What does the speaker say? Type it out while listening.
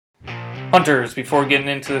Hunters, before getting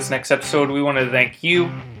into this next episode, we want to thank you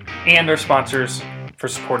and our sponsors for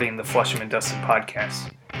supporting the Flush 'em and Dustin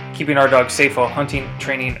podcast. Keeping our dogs safe while hunting,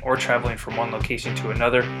 training, or traveling from one location to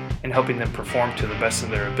another and helping them perform to the best of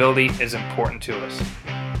their ability is important to us.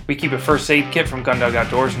 We keep a first aid kit from Gundog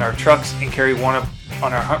Outdoors in our trucks and carry one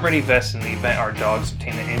on our hunt ready vest in the event our dogs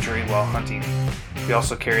obtain an injury while hunting. We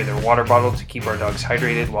also carry their water bottle to keep our dogs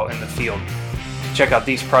hydrated while in the field. To check out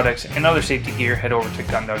these products and other safety gear, head over to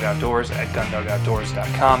Gundog Outdoors at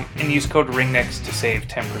gundogoutdoors.com and use code RINGNECKS to save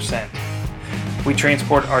 10%. We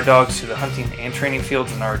transport our dogs to the hunting and training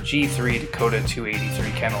fields in our G3 Dakota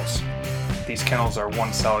 283 kennels. These kennels are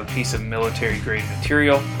one solid piece of military-grade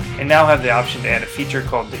material and now have the option to add a feature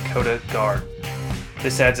called Dakota Guard.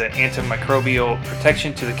 This adds an antimicrobial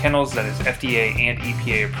protection to the kennels that is FDA and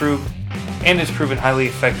EPA approved and is proven highly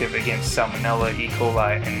effective against Salmonella, E.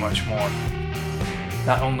 coli, and much more.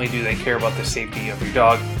 Not only do they care about the safety of your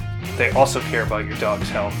dog, they also care about your dog's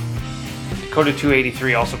health. Dakota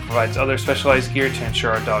 283 also provides other specialized gear to ensure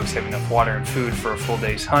our dogs have enough water and food for a full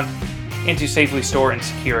day's hunt and to safely store and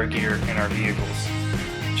secure our gear in our vehicles.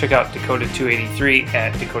 Check out Dakota 283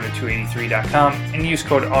 at dakota283.com and use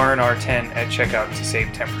code RNR10 at checkout to save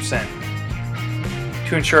 10%.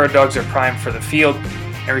 To ensure our dogs are primed for the field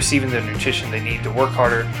and receiving the nutrition they need to work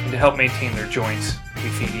harder and to help maintain their joints, we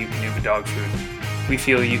feed Eukanuba dog food. We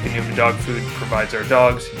feel Eukanuba dog food provides our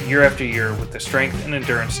dogs, year after year, with the strength and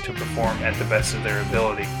endurance to perform at the best of their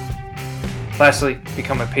ability. Lastly,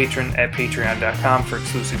 become a patron at patreon.com for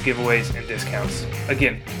exclusive giveaways and discounts.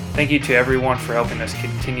 Again, thank you to everyone for helping us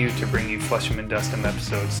continue to bring you Flush 'em and Dustin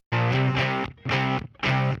episodes.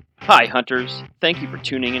 Hi, hunters. Thank you for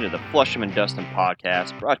tuning into the Flush 'em and Dustin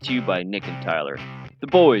podcast, brought to you by Nick and Tyler, the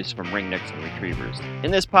boys from Ringnecks and Retrievers.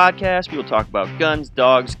 In this podcast, we will talk about guns,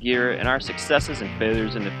 dogs, gear, and our successes and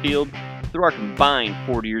failures in the field through our combined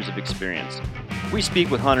 40 years of experience. We speak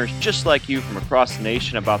with hunters just like you from across the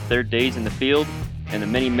nation about their days in the field and the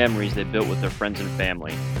many memories they built with their friends and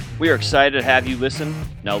family. We are excited to have you listen.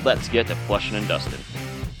 Now let's get to Flushing and Dustin.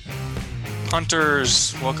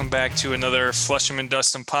 Hunters, welcome back to another Flush 'em and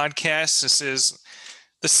Dustin podcast. This is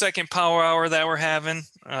the second power hour that we're having.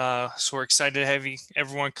 So we're excited to have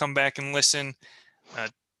everyone come back and listen.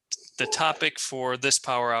 The topic for this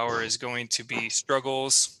power hour is going to be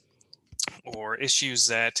struggles or issues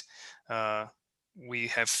that we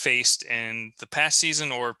have faced in the past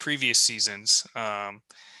season or previous seasons.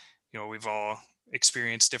 We've all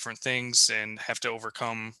experienced different things and have to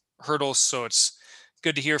overcome hurdles. So it's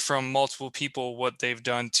good to hear from multiple people what they've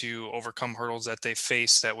done to overcome hurdles that they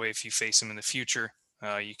face. That way, if you face them in the future,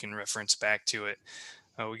 you can reference back to it.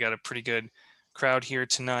 We got a pretty good crowd here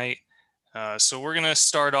tonight. So we're going to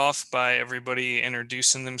start off by everybody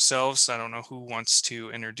introducing themselves. I don't know who wants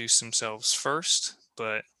to introduce themselves first,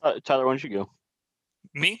 but Tyler, why don't you go?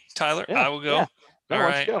 Me, Tyler? Yeah, I will go. Yeah. No, All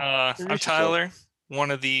right. I'm Tyler,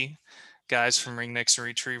 one of the guys from Ringnecks and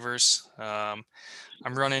Retrievers.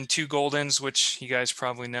 I'm running two Goldens, which you guys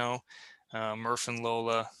probably know. Murph and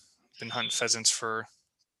Lola. Been hunting pheasants for a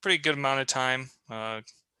pretty good amount of time.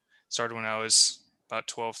 Started when I was about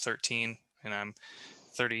 12, 13, and I'm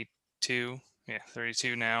 32. Yeah,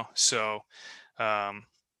 32 now. So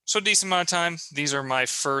decent amount of time. These are my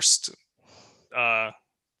first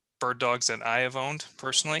bird dogs that I have owned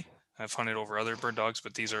personally. I've hunted over other bird dogs,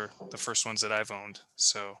 but these are the first ones that I've owned.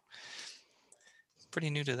 So pretty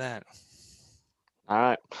new to that. All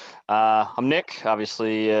right. I'm Nick.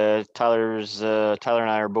 Obviously, Tyler and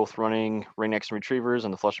I are both running Ringnecks and Retrievers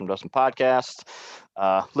and the Flush 'em Dustin podcast.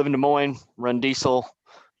 Live in Des Moines, run Diesel,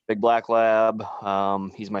 big black lab.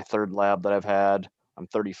 He's my third lab that I've had. I'm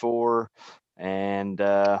 34, and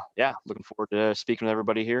looking forward to speaking with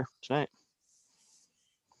everybody here tonight.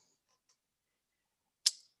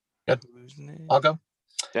 Good. I'll go.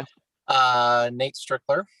 Yeah. Nate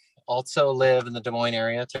Strickler. Also live in the Des Moines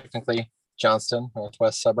area, technically Johnston,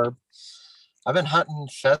 northwest suburb. I've been hunting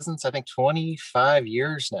pheasants, I think, 25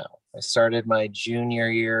 years now. I started my junior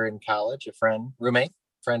year in college. A friend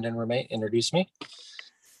and roommate introduced me.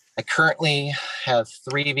 I currently have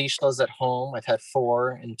 3 Vizslas at home. I've had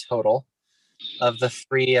 4 in total. Of the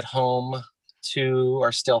 3 at home, 2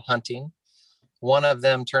 are still hunting. One of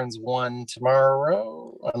them turns 1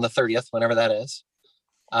 tomorrow on the 30th, whenever that is.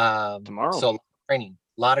 Tomorrow. So a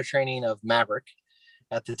lot of training of Maverick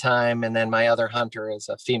at the time. And then my other hunter is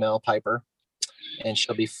a female Piper, and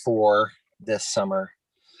she'll be 4 this summer.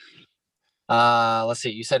 Let's see.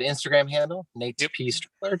 You said Instagram handle, Nate P.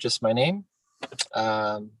 Strickler, just my name.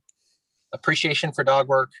 Appreciation for dog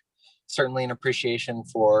work. Certainly an appreciation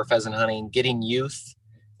for pheasant hunting. Getting youth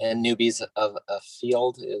and newbies of a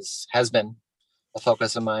field has been a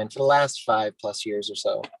focus of mine for the last 5+ years or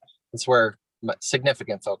so. It's where my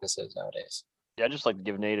significant focus is nowadays. Yeah, I'd just like to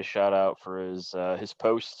give Nate a shout out for his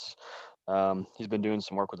posts. He's been doing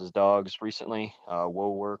some work with his dogs recently,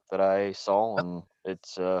 woe work that I saw, and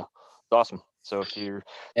it's awesome. So if you're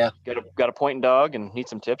got a pointing dog and need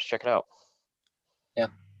some tips, check it out. Yeah,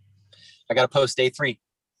 I got to post day 3.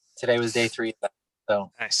 Today was day 3.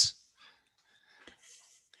 So nice.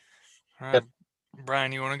 All right,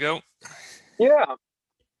 Brian, you want to go? Yeah,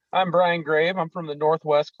 I'm Brian Grave. I'm from the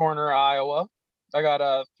northwest corner of Iowa. I got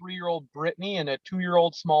a 3-year-old Brittany and a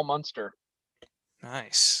 2-year-old small Munster.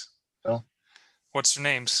 Nice. Oh. What's their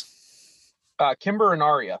names? Kimber and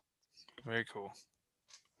Aria. Very cool.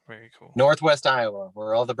 Very cool. Northwest Iowa,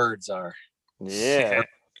 where all the birds are. Yeah.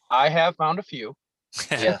 I have found a few.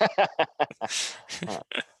 Yeah.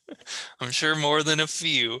 I'm sure more than a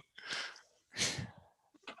few.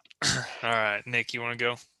 All right, Nick, you want to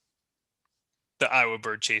go? The Iowa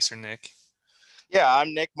Bird Chaser, Nick. Yeah,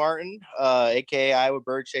 I'm Nick Martin, aka Iowa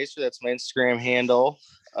Bird Chaser. That's my Instagram handle.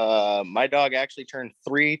 My dog actually turned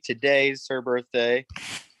 3 today. It's her birthday.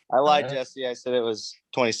 I lied, Jesse. I said it was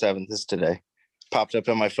 27th. This is today. Popped up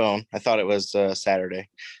on my phone. I thought it was Saturday.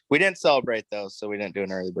 We didn't celebrate though, so we didn't do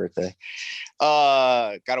an early birthday.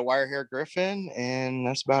 Got a wire hair griffin, and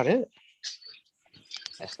that's about it.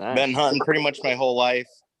 That's nice. Been hunting pretty much my whole life,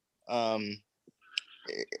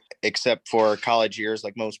 except for college years,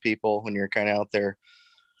 like most people, when you're kind of out there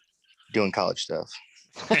doing college stuff.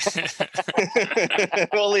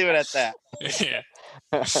 We'll leave it at that. Yeah.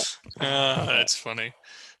 That's funny.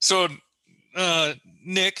 So,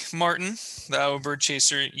 Nick Martin, the Iowa Bird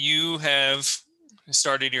Chaser, you have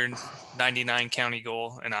started your 99 county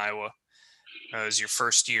goal in Iowa as your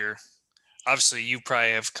first year. Obviously, you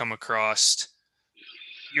probably have come across.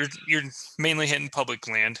 You're mainly hitting public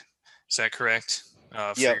land. Is that correct?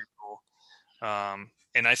 For Yep. your goal.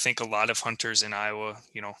 And I think a lot of hunters in Iowa,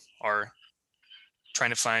 are trying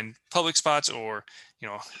to find public spots or,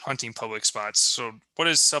 hunting public spots. So what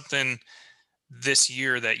is something this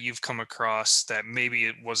year that you've come across that maybe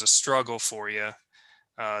it was a struggle for you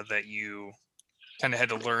that you kind of had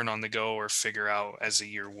to learn on the go or figure out as the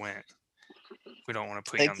year went? We don't want to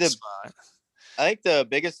put you on the spot. I think the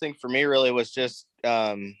biggest thing for me really was just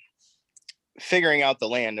figuring out the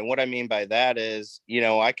land. And what I mean by that is,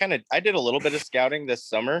 I did a little bit of scouting this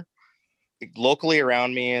summer locally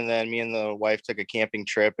around me. And then me and the wife took a camping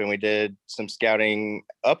trip and we did some scouting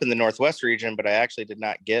up in the Northwest region, but I actually did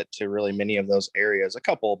not get to really many of those areas, a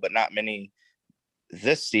couple, but not many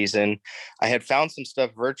this season. I had found some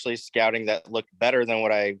stuff virtually scouting that looked better than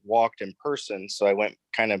what I walked in person. So I went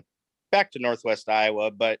kind of back to Northwest Iowa,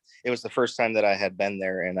 but it was the first time that I had been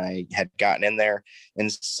there and I had gotten in there,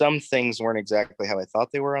 and some things weren't exactly how I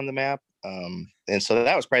thought they were on the map. And so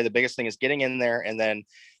that was probably the biggest thing, is getting in there. And then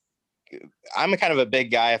I'm a kind of a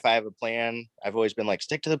big guy. If I have a plan, I've always been like,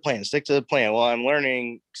 stick to the plan. Well, I'm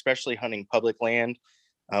learning, especially hunting public land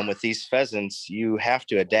with these pheasants, you have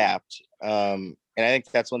to adapt. And I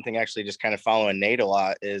think that's one thing, actually, just kind of following Nate a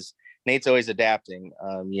lot, is Nate's always adapting.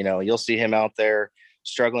 You'll see him out there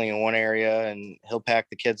struggling in one area and he'll pack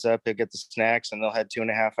the kids up, he'll get the snacks, and they'll head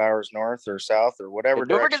 2.5 hours north or south or whatever.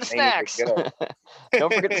 Don't forget the snacks.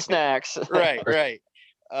 Don't forget the snacks. Right.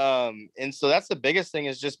 And so that's the biggest thing,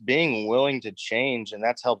 is just being willing to change. And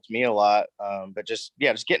that's helped me a lot. But just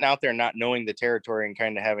getting out there and not knowing the territory and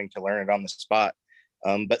kind of having to learn it on the spot.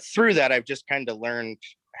 But through that, I've just kind of learned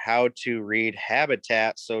how to read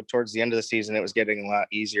habitat. So towards the end of the season, it was getting a lot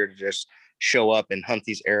easier to just show up and hunt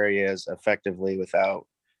these areas effectively without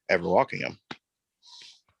ever walking them.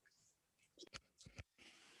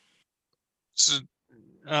 So,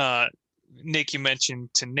 Nick, you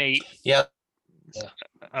mentioned to Nate. Yeah.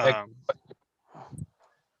 I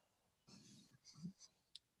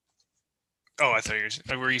thought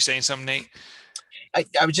were you saying something, Nate?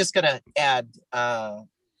 I was just going to add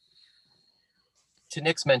to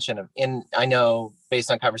Nick's mention of, and I know based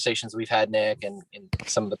on conversations we've had, Nick, and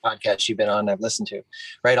some of the podcasts you've been on, I've listened to,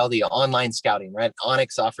 right? All the online scouting, right?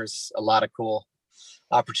 onX offers a lot of cool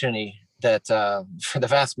opportunity that for the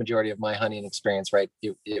vast majority of my hunting experience, right?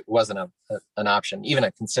 It wasn't an option, even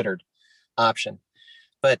a considered option.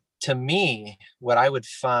 But to me, what I would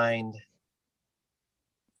find,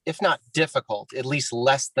 if not difficult, at least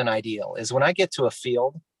less than ideal, is when I get to a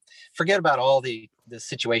field, forget about all the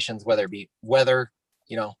situations, whether it be weather,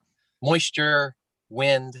 moisture,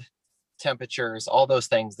 wind, temperatures, all those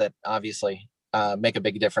things that obviously make a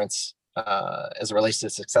big difference as it relates to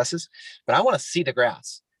successes. But I want to see the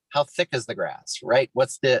grass. How thick is the grass, right?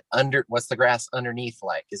 What's the grass underneath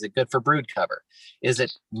like? Is it good for brood cover? Is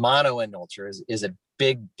it mono and ultra? Is it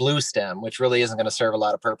big blue stem, which really isn't going to serve a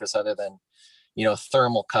lot of purpose other than,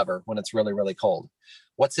 thermal cover when it's really, really cold.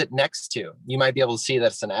 What's it next to? You might be able to see that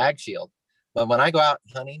it's an ag field. But when I go out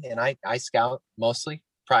hunting and I scout mostly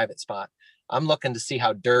private spot, I'm looking to see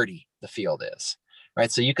how dirty the field is,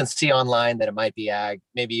 right? So you can see online that it might be ag,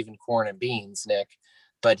 maybe even corn and beans, Nick,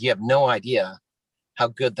 but you have no idea how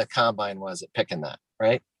good the combine was at picking that,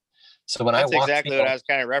 right? So when that's I walk exactly field, what I was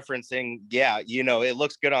kind of referencing. Yeah, it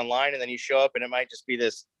looks good online, and then you show up and it might just be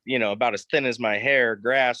this, about as thin as my hair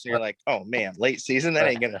grass, and you're like, oh man, late season, that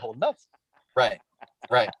ain't gonna hold up. Right.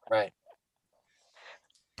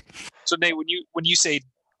 So Nate, when you say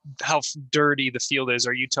how dirty the field is,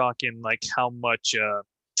 are you talking like how much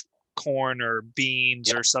corn or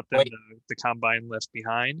beans or something the combine left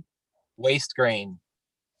behind? Waste grain.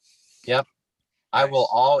 Yep. Nice. I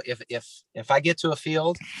will if I get to a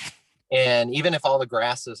field, and even if all the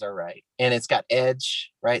grasses are right and it's got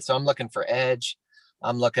edge, right? So I'm looking for edge.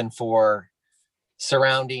 I'm looking for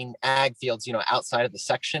surrounding ag fields, outside of the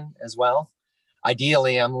section as well.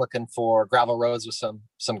 Ideally, I'm looking for gravel roads with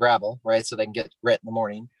some gravel, right? So they can get grit in the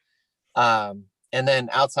morning. And then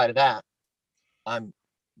outside of that, I'm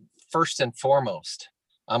first and foremost,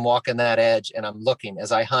 I'm walking that edge and I'm looking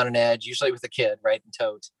as I hunt an edge, usually with a kid, right, in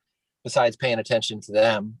totes. Besides paying attention to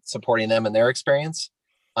them, supporting them in their experience,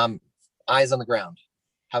 eyes on the ground.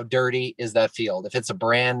 How dirty is that field? If it's a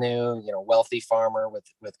brand new, wealthy farmer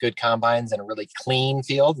with good combines and a really clean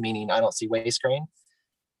field, meaning I don't see waste grain,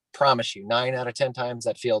 promise you 9 out of 10 times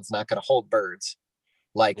that field's not going to hold birds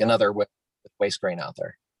like another with waste grain out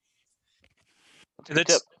there.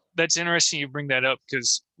 That's interesting you bring that up,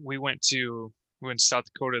 because we went to South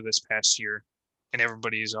Dakota this past year, and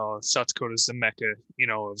everybody's all South Dakota's the mecca,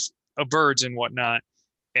 of birds and whatnot.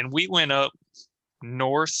 And we went up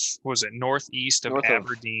northeast of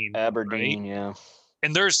Aberdeen. Aberdeen, right? Yeah.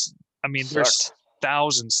 And there's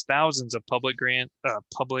thousands of public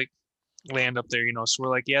land up there, so we're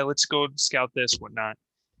like, yeah, let's go scout this, whatnot.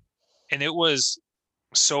 And it was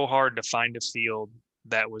so hard to find a field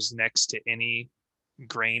that was next to any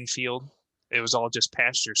grain field. It was all just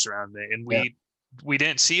pasture surrounding it, and we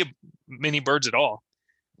didn't see many birds at all.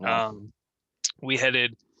 No. We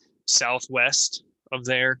headed southwest of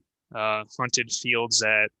there, hunted fields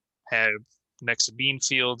that had next to bean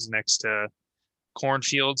fields, next to corn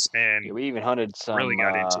fields, and we even hunted some. Really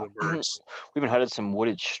got into the birds. We even hunted some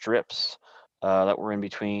wooded strips that were in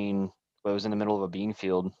between. It was in the middle of a bean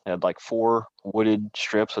field. It had like 4 wooded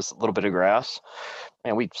strips with a little bit of grass.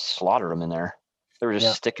 Man, we slaughtered them in there. They were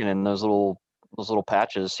just sticking in those little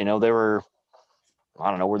patches. They were,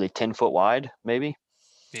 I don't know, were they 10 foot wide, maybe?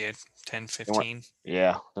 Yeah, 10, 15.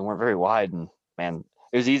 They weren't very wide, and man,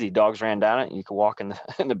 it was easy. Dogs ran down it, and you could walk in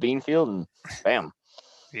the bean field, and bam.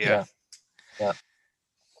 Yeah.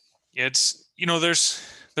 It's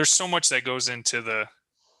there's so much that goes into the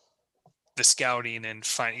scouting, and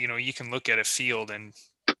you can look at a field and,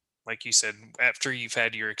 like you said, after you've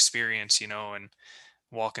had your experience, and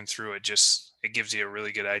walking through it, it gives you a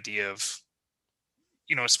really good idea of,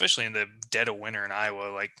 especially in the dead of winter in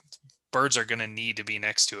Iowa, like birds are going to need to be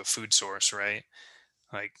next to a food source, right?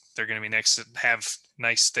 Like they're going to be have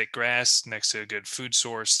nice thick grass next to a good food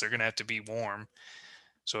source. They're going to have to be warm.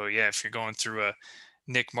 So yeah, if you're going through a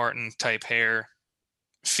Nick Martin type hair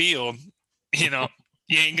field, you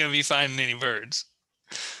ain't going to be finding any birds.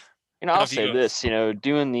 I'll say this,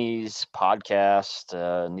 doing these podcasts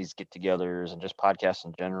and these get-togethers and just podcasts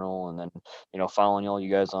in general, and then, following all you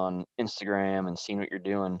guys on Instagram and seeing what you're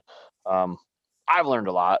doing, I've learned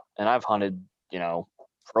a lot, and I've hunted,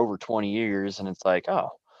 for over 20 years, and it's like, oh,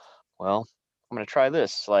 well, I'm going to try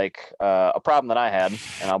this. Like a problem that I had,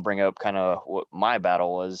 and I'll bring up kind of what my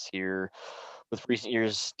battle was here with recent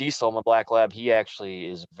years. Diesel, my black lab, he actually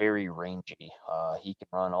is very rangy. He can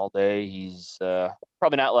run all day. He's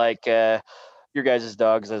probably not like your guys'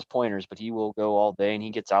 dogs as pointers, but he will go all day, and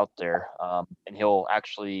he gets out there, and he'll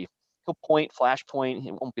point, flash point.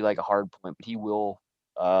 It won't be like a hard point, but he will,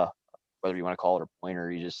 whether you want to call it a pointer,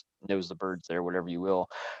 he just knows the birds there, whatever you will.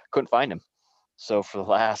 Couldn't find him. So for the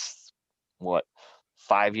last,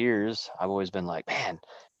 5 years, I've always been like, man,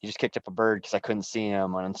 he just kicked up a bird because I couldn't see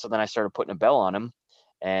him. And so then I started putting a bell on him.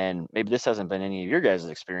 And maybe this hasn't been any of your guys'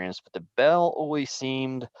 experience, but the bell always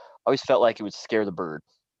felt like it would scare the bird.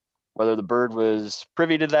 Whether the bird was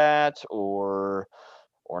privy to that or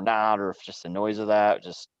not, or if just the noise of that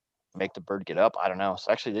just make the bird get up. I don't know.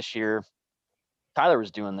 So actually this year, Tyler was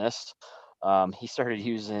doing this. He started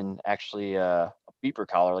using actually a beeper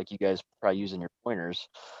collar like you guys probably use in your pointers.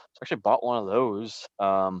 So I actually bought one of those.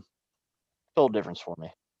 Total difference for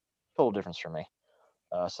me.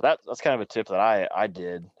 So that's kind of a tip that I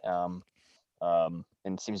did.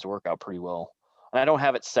 and it seems to work out pretty well. And I don't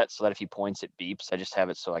have it set so that if he points, it beeps. I just have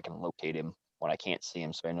it so I can locate him when I can't see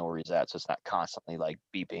him, so I know where he's at. So it's not constantly like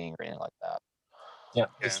beeping or anything like that. Yeah,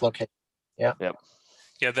 Yeah. it's located.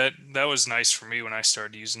 Yeah, that was nice for me when I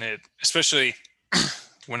started using it, especially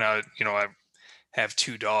when I have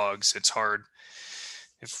 2 dogs. It's hard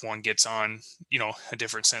if one gets on, a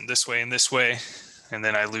different scent this way and this way, and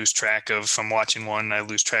then I lose track of, if I'm watching one, I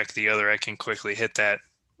lose track of the other. I can quickly hit that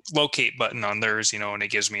locate button on theirs, and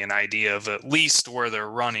it gives me an idea of at least where they're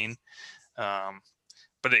running.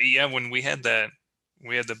 But when we had the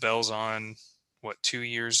bells on, 2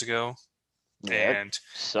 years ago, and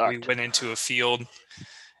we went into a field,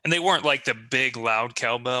 and they weren't like the big loud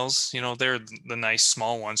cowbells, they're the nice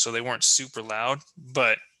small ones, so they weren't super loud,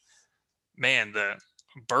 but man, the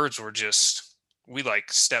birds were just, we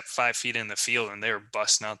like stepped 5 feet in the field and they were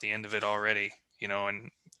busting out the end of it already,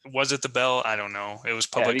 and was it the bell? I don't know. It was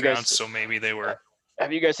public ground, so maybe they were.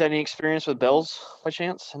 Have you guys had any experience with bells by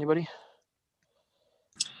chance? Anybody?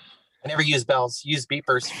 I never use bells. Use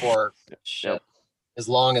beepers for shit. As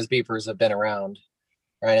long as beepers have been around,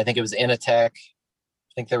 right? I think it was Initech.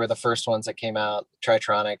 I think they were the first ones that came out.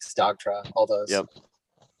 Tritronics, Dogtra, all those. Yep.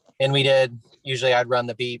 And usually I'd run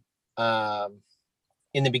the beep.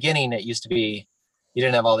 In the beginning, it used to be, you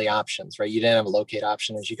didn't have all the options, right? You didn't have a locate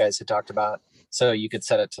option, as you guys had talked about. So you could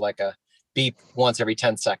set it to like a beep once every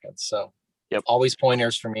 10 seconds. So always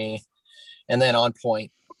pointers for me. And then on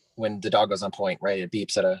point, when the dog goes on point, right, it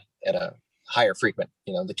beeps at a higher frequent,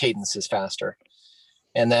 the cadence is faster.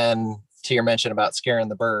 And then to your mention about scaring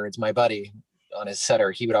the birds, my buddy on his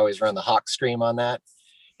setter, he would always run the hawk scream on that.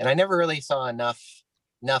 And I never really saw enough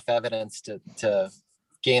evidence to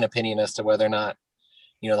gain opinion as to whether or not,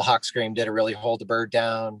 the hawk scream, did it really hold the bird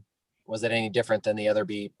down? Was it any different than the other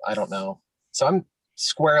beep? I don't know. So I'm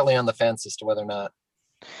squarely on the fence as to whether or not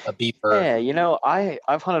a beeper. Yeah,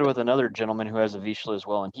 I've hunted with another gentleman who has a Vizsla as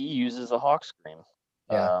well, and he uses a hawk scream.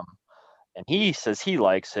 Yeah. And he says he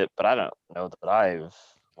likes it, but I don't know that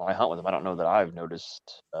when I hunt with him, I don't know that I've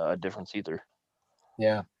noticed a difference either.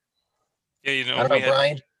 Yeah. Yeah, I don't know,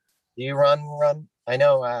 Brian, do you run? I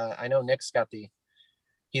know Nick's got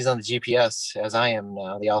he's on the GPS as I am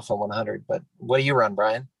now, the Alpha 100, but what do you run,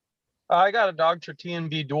 Brian? I got a Dogtra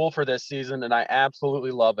T&B dual for this season, and I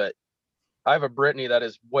absolutely love it. I have a Brittany that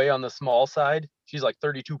is way on the small side. She's like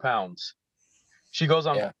 32 pounds. She goes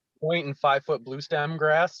on point and 5-foot blue stem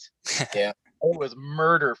grass. Yeah. It was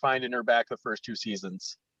murder finding her back the first 2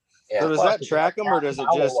 seasons. Yeah. So does that track them, or does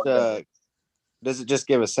it just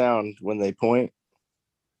give a sound when they point?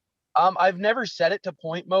 I've never set it to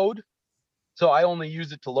point mode, so I only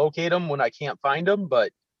use it to locate them when I can't find them,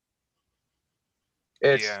 but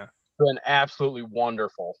it's been absolutely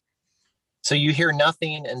wonderful. So you hear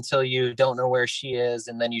nothing until you don't know where she is,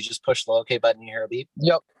 and then you just push the locate button and you hear a beep?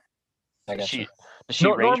 Yep. I got you. Does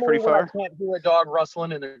she range pretty far? When I can't hear a dog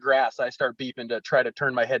rustling in the grass, I start beeping to try to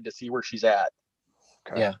turn my head to see where she's at.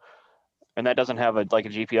 Okay. Yeah. And that doesn't have a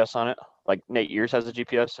GPS on it? Like Nate Ears has a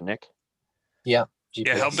GPS, and Nick? Yeah. GPS.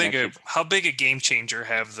 Yeah, how big a game changer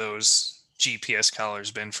have those GPS collars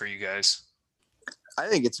been for you guys? I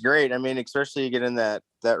think it's great. I mean, especially you get in that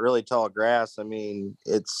really tall grass. I mean,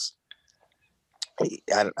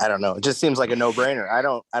 I don't know. It just seems like a no-brainer. I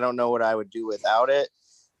don't know what I would do without it.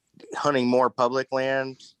 Hunting more public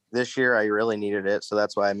land this year, I really needed it, so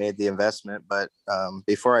that's why I made the investment. But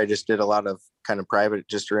before, I just did a lot of kind of private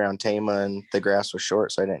just around Tama, and the grass was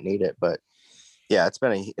short, so I didn't need it. But yeah, it's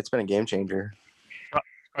been a game changer.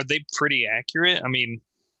 Are they pretty accurate? I mean,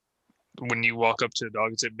 when you walk up to the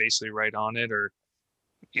dog, is it basically right on it, or?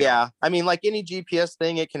 Yeah, I mean, like any GPS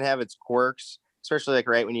thing, it can have its quirks, especially like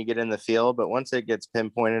right when you get in the field. But once it gets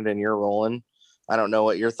pinpointed and you're rolling, I don't know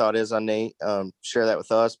what your thought is on Nate. Share that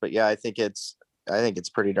with us. But yeah, I think it's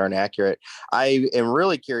pretty darn accurate. I am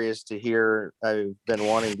really curious to hear. I've been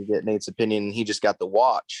wanting to get Nate's opinion. He just got the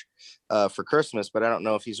watch for Christmas, but I don't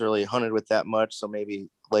know if he's really hunted with that much. So maybe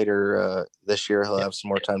later this year he'll have some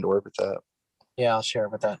more time to work with that. Yeah, I'll share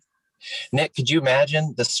with that. Nick, could you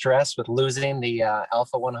imagine the stress with losing the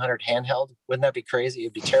Alpha 100 handheld? Wouldn't that be crazy?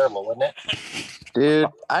 It'd be terrible, wouldn't it? Dude,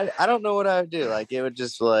 I don't know what I would do. Like, it would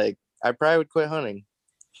just I probably would quit hunting.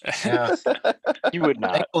 Yeah. You would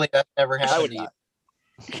not. Thankfully, that never happened. I would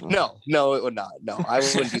not. No, it would not. No, I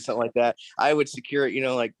wouldn't do something like that. I would secure it,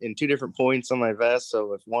 like in 2 different points on my vest.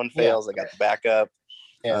 So if one fails, I got the backup.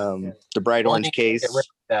 The bright orange case. Get rid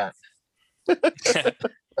of that.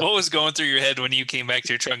 What was going through your head when you came back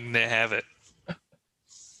to your truck and didn't have it?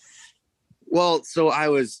 Well, so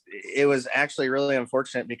it was actually really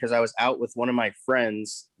unfortunate because I was out with one of my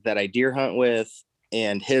friends that I deer hunt with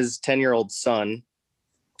and his 10-year-old son.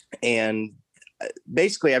 And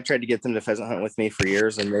basically I've tried to get them to pheasant hunt with me for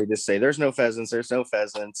years, and they just say there's no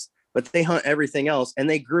pheasants, but they hunt everything else, and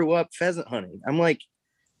they grew up pheasant hunting. I'm like,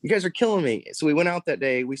 you guys are killing me. So we went out that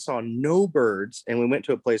day, we saw no birds, and we went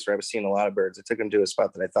to a place where I was seeing a lot of birds. I took them to a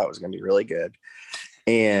spot that I thought was going to be really good.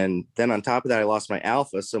 And then on top of that, I lost my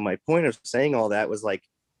alpha. So my point of saying all that was like,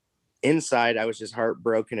 inside I was just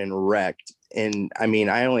heartbroken and wrecked. And I mean,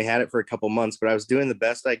 I only had it for a couple months, but I was doing the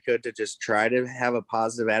best I could to just try to have a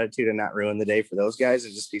positive attitude and not ruin the day for those guys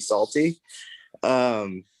and just be salty.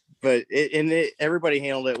 But everybody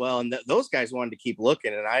handled it well. And those guys wanted to keep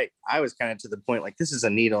looking. And I was kind of to the point, like, this is a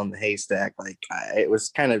needle in the haystack. Like it was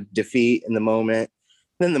kind of defeat in the moment.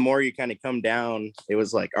 Then the more you kind of come down, it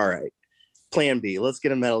was like, all right, plan B, let's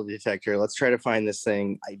get a metal detector. Let's try to find this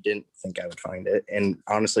thing. I didn't think I would find it. And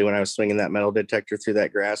honestly, when I was swinging that metal detector through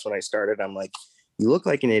that grass, when I started, I'm like, you look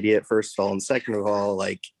like an idiot, first of all. And second of all,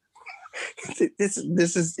 like, it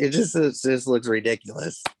just looks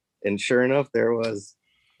ridiculous. And sure enough, there was.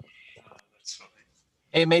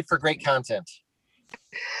 It made for great content.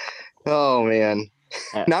 Oh man,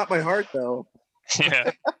 not my heart though.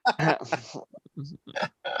 Yeah.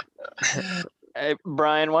 Hey,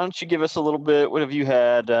 Brian, why don't you give us a little bit? What have you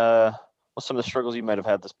had? What's some of the struggles you might have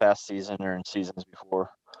had this past season or in seasons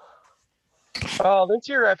before? This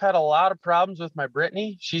year I've had a lot of problems with my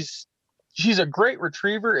Brittany. She's a great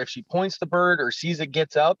retriever if she points the bird or sees it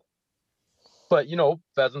gets up. But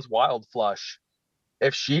pheasants wild flush.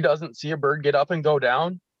 If she doesn't see a bird get up and go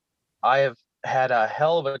down, I have had a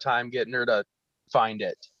hell of a time getting her to find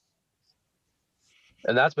it.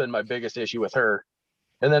 And that's been my biggest issue with her.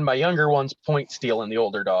 And then my younger one's point stealing the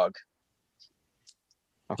older dog.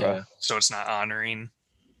 Okay. Yeah. So it's not honoring.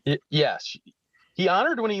 Yes. He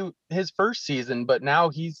honored when his first season, but now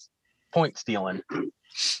he's point stealing.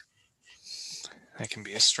 That can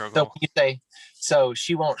be a struggle. So you say, so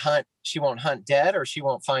she won't hunt dead, or she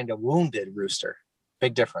won't find a wounded rooster.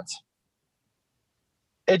 Big difference.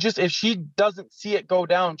 It just, if she doesn't see it go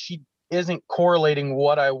down, she isn't correlating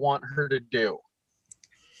what I want her to do.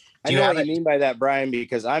 I know what you mean by that, Brian,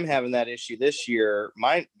 because I'm having that issue this year.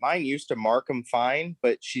 Mine used to mark them fine,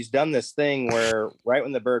 but she's done this thing where right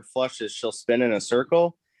when the bird flushes, she'll spin in a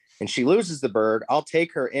circle and she loses the bird. I'll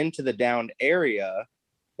take her into the downed area.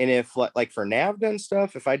 And if like for NAVDA and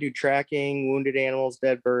stuff, if I do tracking, wounded animals,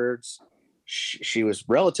 dead birds, she was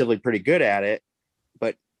relatively pretty good at it.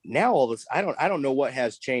 But now all this, I don't know what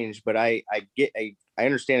has changed, but I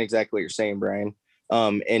understand exactly what you're saying, Brian.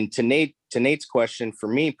 And to Nate's question, for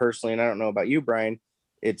me personally, and I don't know about you, Brian,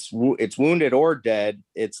 it's wounded or dead.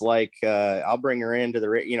 It's like, I'll bring her into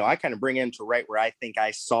I kind of bring her into right where I think I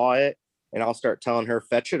saw it, and I'll start telling her,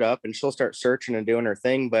 fetch it up, and she'll start searching and doing her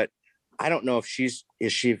thing. But I don't know if she's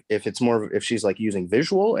like using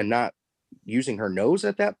visual and not using her nose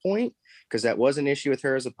at that point, because that was an issue with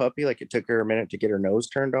her as a puppy. Like it took her a minute to get her nose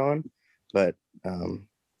turned on. But I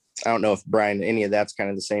don't know if, Brian, any of that's kind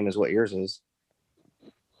of the same as what yours is.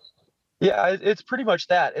 Yeah, it's pretty much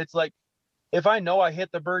that. It's like, if I know I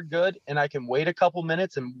hit the bird good and I can wait a couple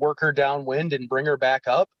minutes and work her downwind and bring her back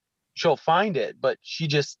up, she'll find it. But she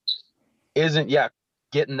just isn't,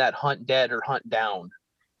 getting that hunt dead or hunt down.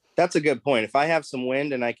 That's a good point. If I have some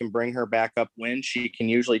wind and I can bring her back upwind, she can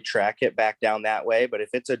usually track it back down that way. But if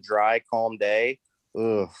it's a dry, calm day,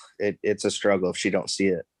 it's a struggle if she don't see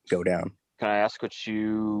it go down. Can I ask what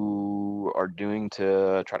you are doing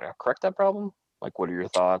to try to correct that problem? Like, what are your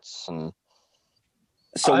thoughts? And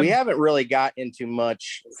so we haven't really got into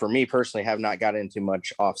much, for me personally, have not got into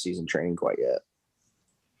much off-season training quite yet.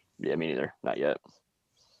 Yeah, me neither. Not yet.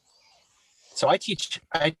 So I teach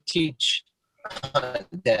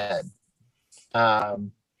hunt dead.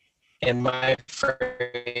 And my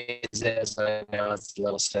phrase is, I know it's a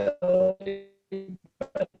little silly,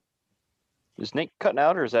 but is Nate cutting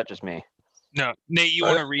out, or is that just me? No, Nate, you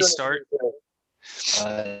want to restart?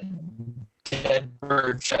 Dead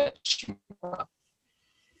bird fetch 'em up.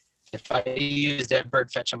 If I use dead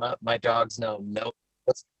bird fetch 'em up, my dogs know nope.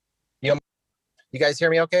 You guys hear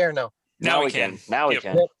me okay or no? Now we can. Now we Yep.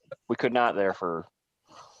 can. We could not there for.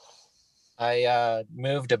 I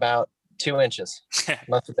moved about 2 inches.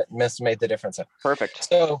 must have made the difference. Perfect.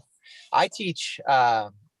 So I teach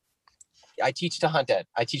to hunt dead.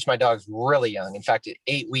 I teach my dogs really young. In fact, at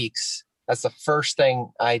 8 weeks, that's the first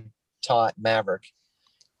thing I taught Maverick.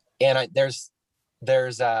 And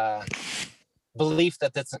there's a belief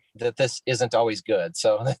that this isn't always good.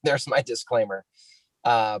 So there's my disclaimer.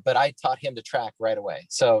 But I taught him to track right away.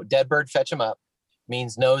 So dead bird fetch him up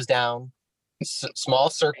means nose down,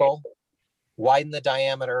 small circle, widen the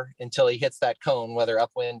diameter until he hits that cone, whether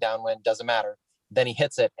upwind, downwind, doesn't matter. Then he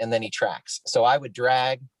hits it and then he tracks. So I would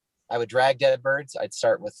drag I would drag dead birds. I'd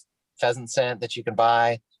start with pheasant scent that you can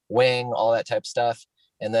buy, wing, all that type of stuff.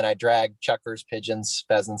 And then I drag chuckers, pigeons,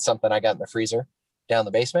 pheasants, something I got in the freezer down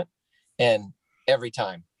the basement. And every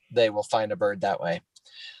time they will find a bird that way.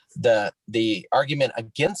 The argument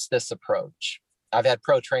against this approach, I've had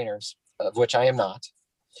pro trainers, of which I am not,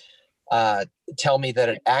 tell me that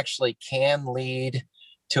it actually can lead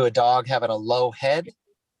to a dog having a low head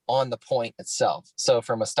on the point itself. So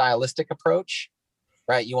from a stylistic approach,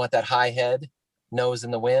 right, you want that high head, nose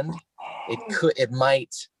in the wind. It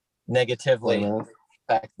might negatively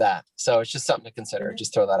affect that. So it's just something to consider.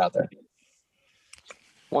 Just throw that out there.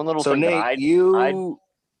 One little so thing Nate,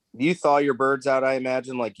 you thaw your birds out, I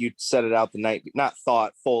imagine, like you set it out the night, not thaw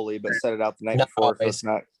it fully, but set it out the night before if it's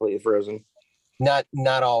not completely frozen.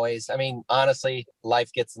 Not always. I mean, honestly,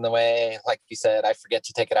 life gets in the way. Like you said, I forget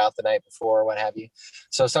to take it out the night before, what have you.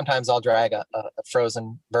 So sometimes I'll drag a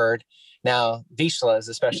frozen bird. Now, Vizslas,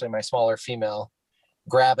 especially my smaller female,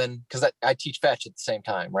 grabbing, because I teach fetch at the same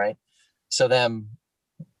time, right? So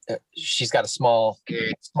she's got a small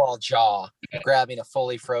jaw. Grabbing a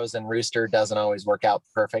fully frozen rooster doesn't always work out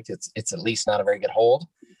perfect. It's at least not a very good hold.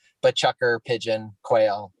 But chucker, pigeon,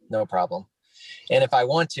 quail, no problem. And if I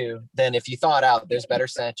want to, then if you thaw it out, there's better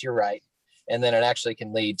scent, you're right. And then it actually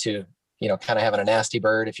can lead to, kind of having a nasty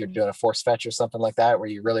bird if you're doing a force fetch or something like that, where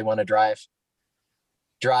you really want to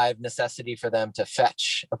drive necessity for them to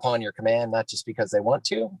fetch upon your command, not just because they want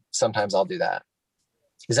to. Sometimes I'll do that.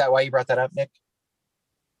 Is that why you brought that up, Nick?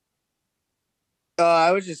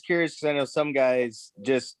 I was just curious because I know some guys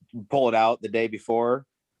just pull it out the day before,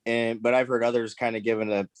 but I've heard others kind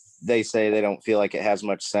of they say they don't feel like it has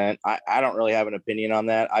much scent. I don't really have an opinion on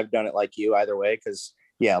that. I've done it like you either way because,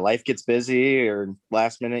 yeah, life gets busy or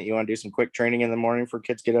last minute you want to do some quick training in the morning for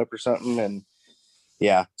kids get up or something. And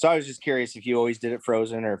yeah, so I was just curious if you always did it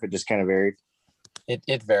frozen or if it just kind of varied.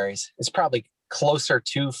 It varies. It's probably closer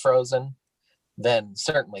to frozen than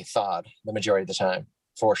certainly thawed the majority of the time,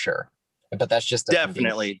 for sure. But that's just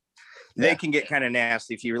definitely. They can get kind of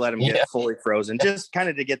nasty if you let them get fully frozen, just kind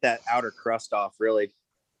of to get that outer crust off, really.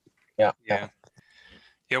 Yeah.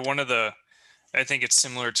 I think it's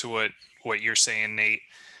similar to what you're saying, Nate.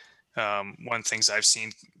 One of the things I've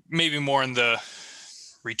seen, maybe more in the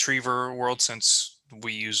retriever world, since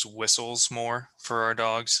we use whistles more for our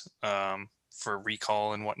dogs, for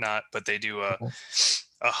recall and whatnot, but they do a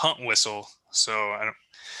hunt whistle. So I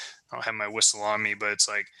don't have my whistle on me, but it's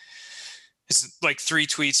like 3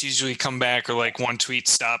 tweets usually come back, or like 1 tweet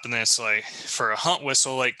stop. And this, like, for a hunt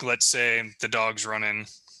whistle, like let's say the dog's running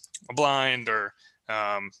a blind, or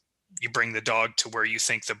you bring the dog to where you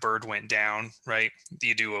think the bird went down, right?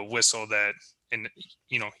 You do a whistle that, and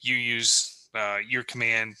you use your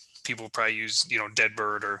command. People probably use dead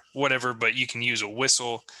bird or whatever, but you can use a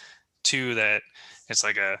whistle too. That it's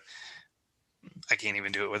like I can't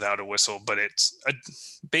even do it without a whistle, but it's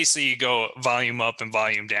basically you go volume up and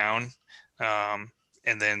volume down.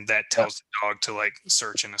 And then that tells the dog to like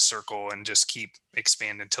search in a circle and just keep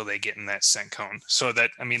expanding until they get in that scent cone. So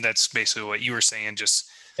that's basically what you were saying, just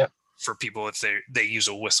for people, if they use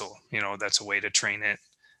a whistle, that's a way to train it.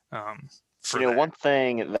 One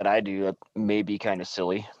thing that I do that may be kind of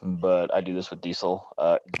silly, but I do this with Diesel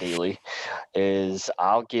daily, is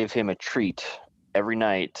I'll give him a treat every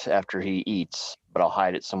night after he eats, but I'll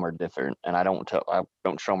hide it somewhere different, and I don't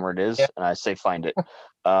show him where it is, and I say find it.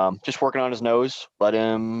 Just working on his nose, let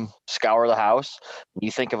him scour the house. When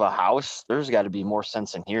you think of a house, there's got to be more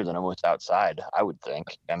sense in here than almost outside, I would think.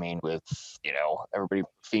 I mean, with everybody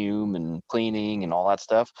perfume and cleaning and all that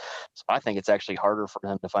stuff. So I think it's actually harder for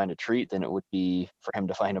him to find a treat than it would be for him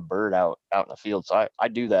to find a bird out in the field. So I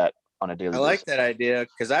do that on a daily basis. I like that idea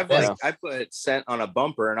because I put scent on a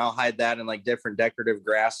bumper and I'll hide that in like different decorative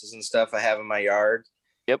grasses and stuff I have in my yard.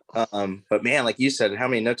 Yep. But man, like you said, how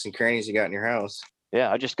many nooks and crannies you got in your house? Yeah,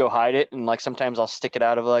 I just go hide it, and like sometimes I'll stick it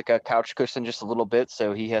out of like a couch cushion just a little bit,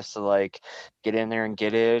 so he has to like get in there and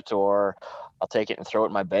get it, or I'll take it and throw it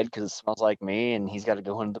in my bed because it smells like me, and he's got to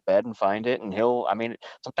go into the bed and find it. And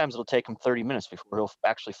sometimes it'll take him 30 minutes before he'll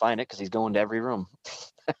actually find it because he's going to every room.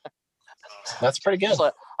 That's pretty good.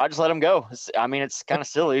 I just let him go. It's kind of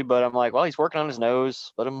silly, but I'm like, well, he's working on his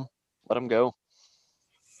nose. Let him go.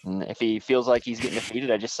 And if he feels like he's getting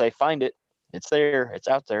defeated, I just say, find it. It's there. It's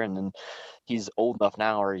out there. And then he's old enough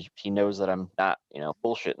now, or he knows that I'm not,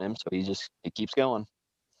 bullshitting him. So he keeps going.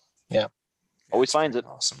 Yeah. Always finds it.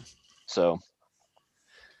 Awesome. So,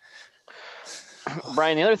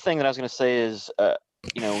 Brian, the other thing that I was going to say is,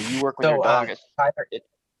 you work with your dog.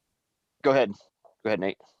 Go ahead,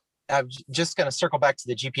 Nate. I'm just going to circle back to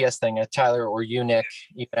the GPS thing. Tyler, or you, Nick,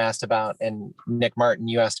 even asked about, and Nick Martin,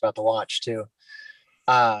 you asked about the watch too.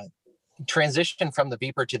 transition from the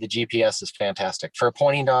beeper to the GPS is fantastic. For a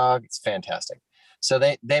pointing dog, it's fantastic. So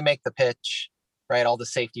they make the pitch, right? All the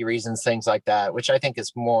safety reasons, things like that, which I think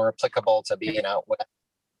is more applicable to being out west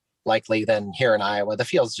likely than here in Iowa. The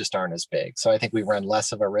fields just aren't as big. So I think we run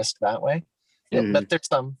less of a risk that way. Mhm. But there's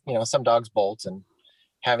some dogs bolt, and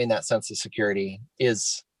having that sense of security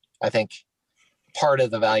is, I think, part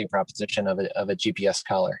of the value proposition of a GPS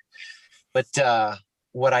collar. But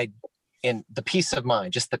in the peace of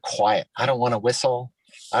mind, just the quiet. I don't want to whistle.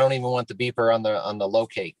 I don't even want the beeper on the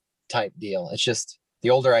locate type deal. It's just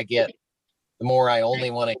the older I get, the more I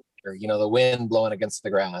only want to hear, the wind blowing against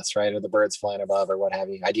the grass, right? Or the birds flying above or what have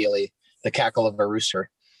you. Ideally, the cackle of a rooster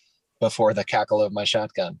before the cackle of my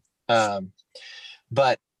shotgun.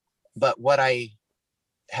 But what I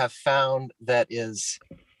have found that is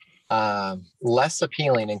less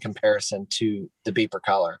appealing in comparison to the beeper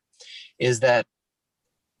collar is that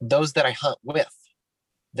those that I hunt with,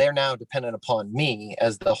 they're now dependent upon me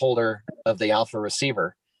as the holder of the alpha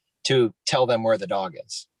receiver to tell them where the dog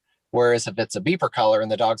is. Whereas if it's a beeper collar and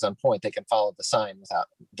the dog's on point, they can follow the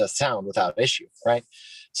sound without issue, right?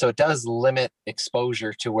 So it does limit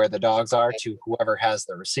exposure to where the dogs are to whoever has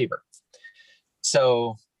the receiver.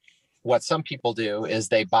 So what some people do is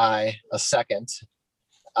they buy a second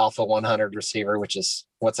Alpha 100 receiver, which is,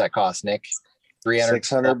 what's that cost, Nick?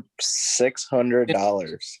 $600.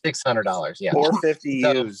 $600, yeah. $450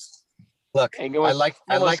 So, used. Look, Hey, I like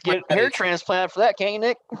get my hair transplant for that, can't you,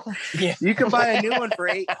 Nick? Yeah. You can buy a new one for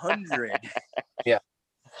 $800. Yeah.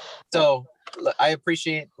 So I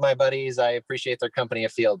appreciate my buddies. I appreciate their company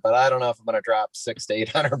afield, but I don't know if I'm going to drop $600 to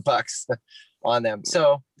 $800 on them.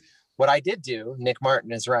 So what I did do, Nick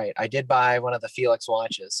Martin is right. I did buy one of the Felix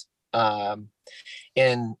watches. And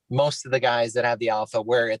most of the guys that have the Alpha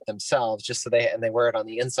wear it themselves, just so they wear it on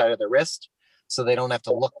the inside of their wrist, so they don't have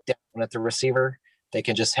to look down at the receiver. They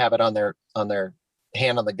can just have it on their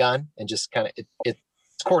hand on the gun and just kind of it's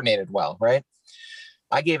coordinated well, right?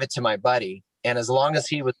 I gave it to my buddy, and as long as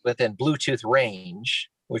he was within Bluetooth range,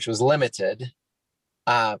 which was limited,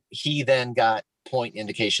 he then got point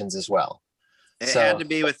indications as well. It had to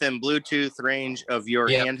be within Bluetooth range of your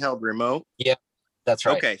handheld remote. Yeah, that's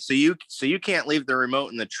right. Okay, so you can't leave the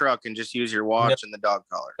remote in the truck and just use your watch and the dog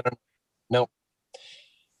collar.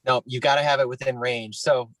 No, you got to have it within range.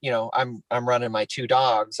 So, I'm running my two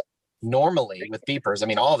dogs normally with beepers. I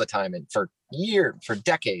mean, all the time, and for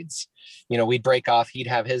decades, we'd break off. He'd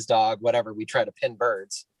have his dog, whatever. We try to pin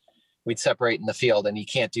birds. We'd separate in the field, and you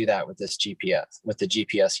can't do that with this GPS, with the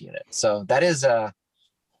GPS unit. So that is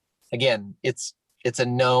again, it's a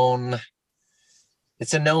known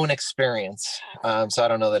experience. So I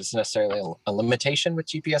don't know that it's necessarily a limitation with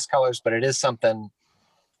GPS collars, but it is something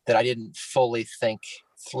that I didn't fully think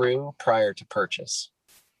through prior to purchase.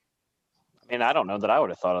 I mean, I don't know that I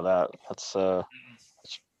would have thought of that.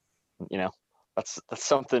 That's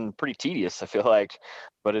something pretty tedious, I feel like,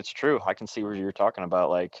 but it's true. I can see where you're talking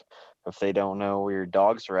about, like, if they don't know where your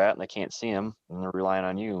dogs are at and they can't see them, and they're relying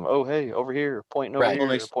on you. Oh, hey, over here, pointing over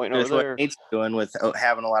here, pointing over there. What Nate's doing with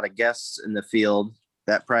having a lot of guests in the field,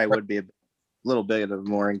 that probably would be a little bit of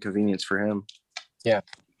more inconvenience for him. Yeah.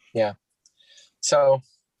 So,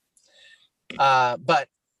 but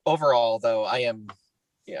overall, though, I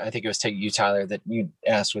think it was you, Tyler, that you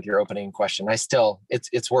asked with your opening question.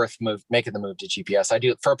 It's worth making the move to GPS. I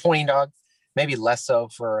do for a pointing dog, maybe less so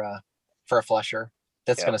for a flusher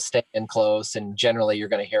that's going to stay in close, and generally you're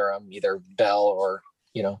going to hear them either bell or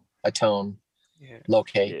a tone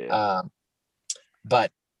locate.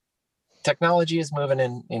 But technology is moving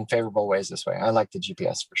in favorable ways this way. I like the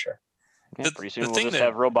GPS for sure. Yeah, pretty soon we'll just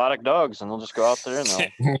have robotic dogs, and they'll just go out there and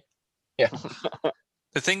they'll. Yeah.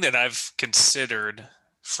 The thing that I've considered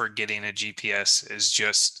for getting a GPS is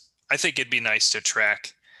just, I think it'd be nice to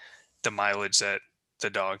track the mileage that the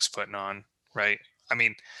dog's putting on, right? I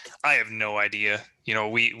mean, I have no idea.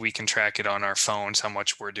 We can track it on our phones, how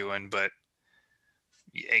much we're doing, but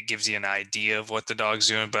it gives you an idea of what the dog's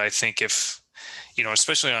doing. But I think if,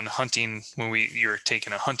 especially on hunting, when you're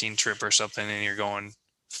taking a hunting trip or something and you're going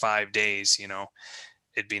 5 days,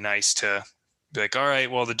 it'd be nice to be like, all right,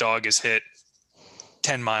 well, the dog has hit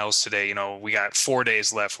 10 miles today. We got 4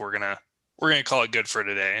 days left. We're going to call it good for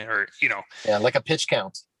today, or, Yeah. Like a pitch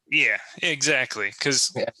count. Yeah, exactly.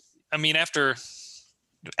 Cause I mean, after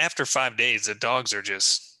 5 days, the dogs are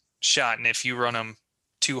just shot. And if you run them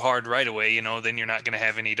too hard right away, then you're not going to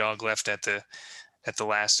have any dog left at the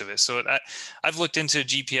last of it. So I've looked into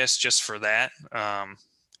GPS just for that.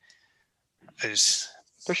 There's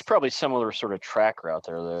probably similar sort of tracker out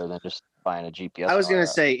there than just buying a GPS. I was going to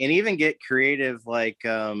say, and even get creative, like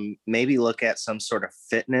maybe look at some sort of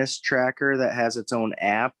fitness tracker that has its own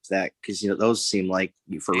app, that, because those seem like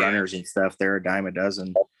for runners and stuff, they're a dime a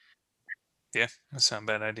dozen. Yeah, that's not a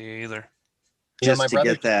bad idea either. Just to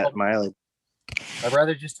get that mileage. My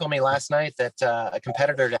brother just told me last night that a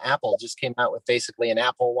competitor to Apple just came out with basically an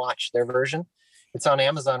Apple Watch, their version. It's on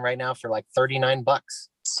Amazon right now for like $39.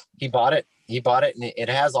 He bought it, and it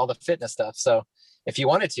has all the fitness stuff. So if you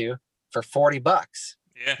wanted to, for $40,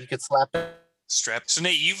 you could strap. So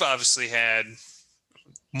Nate, you've obviously had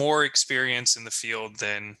more experience in the field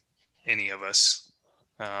than any of us.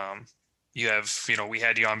 You have, we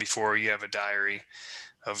had you on before. You have a diary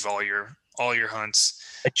of all your hunts.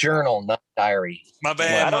 A journal, not diary. My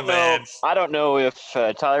bad. I don't know if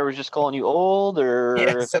Tyler was just calling you old, or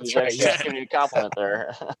yes, if he was actually giving you a compliment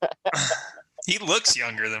there. He looks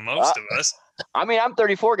younger than most of us. I mean, I'm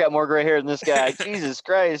 34, got more gray hair than this guy. Jesus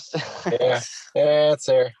Christ. Yeah, it's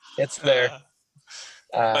there. It's there.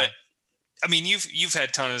 But I mean, you've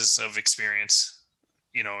had tons of experience,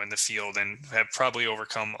 in the field, and have probably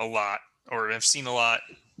overcome a lot, or have seen a lot.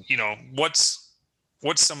 What's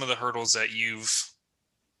some of the hurdles that you've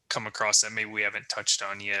come across that maybe we haven't touched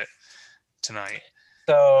on yet tonight?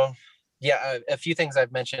 So, yeah, a few things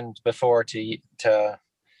I've mentioned before to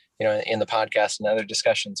in the podcast and other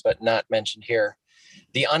discussions, but not mentioned here.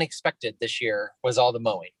 The unexpected this year was all the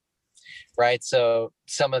mowing, right? So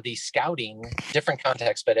some of the scouting, different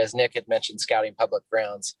context, but as Nick had mentioned, scouting public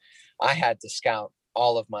grounds, I had to scout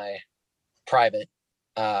all of my private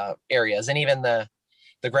areas, and even the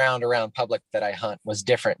ground around public that I hunt was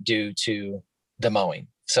different due to the mowing.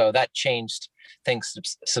 So that changed things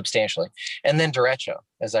substantially. And then derecho,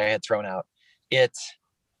 as I had thrown out, it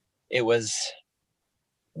was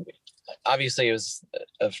obviously it was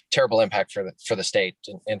of terrible impact for the state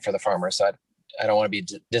and for the farmers. So I don't want to be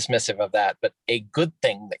dismissive of that, but a good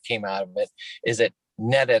thing that came out of it is it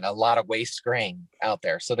netted a lot of waste grain out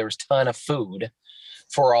there. So there was a ton of food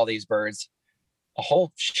for all these birds, a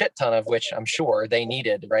whole shit ton of which I'm sure they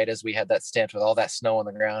needed, right? As we had that stint with all that snow on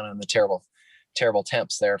the ground and the terrible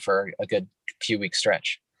temps there for a good few week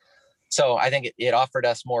stretch. So I think it offered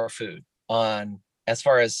us more food on, as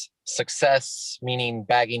far as success, meaning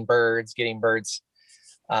bagging birds, getting birds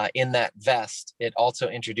in that vest. It also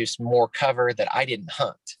introduced more cover that I didn't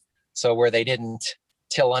hunt. So where they didn't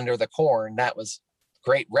till under the corn, that was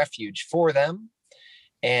great refuge for them.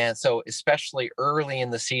 And so especially early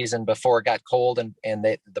in the season before it got cold and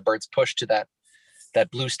the birds pushed to that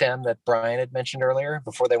blue stem that Brian had mentioned earlier,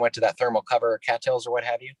 before they went to that thermal cover or cattails or what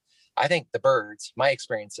have you, I think the birds, my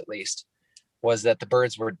experience at least, was that the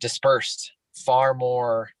birds were dispersed far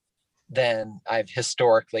more than I've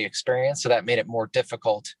historically experienced. So that made it more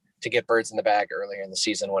difficult to get birds in the bag earlier in the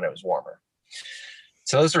season when it was warmer.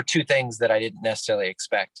 So those were two things that I didn't necessarily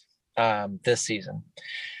expect this season.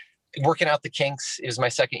 Working out the kinks, it was my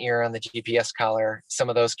second year on the GPS collar. Some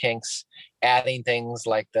of those kinks, adding things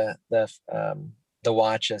like the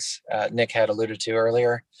watch, as Nick had alluded to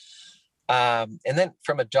earlier. And then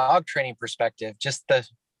from a dog training perspective, just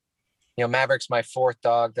Maverick's my fourth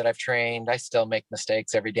dog that I've trained. I still make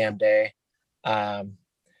mistakes every damn day. Lots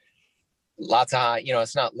of,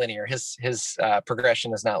 it's not linear. His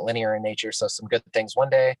progression is not linear in nature. So some good things one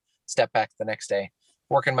day, step back the next day,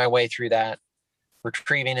 working my way through that.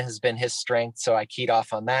 Retrieving has been his strength. So I keyed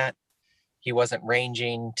off on that. He wasn't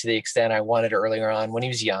ranging to the extent I wanted earlier on when he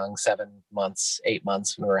was young, 7 months, 8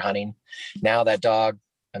 months when we were hunting. Now that dog,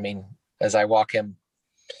 as I walk him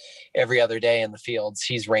every other day in the fields,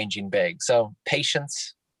 he's ranging big. So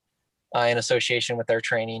patience in association with their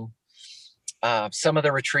training. Some of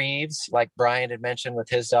the retrieves, like Brian had mentioned with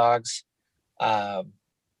his dogs,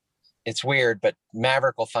 it's weird, but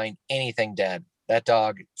Maverick will find anything dead. That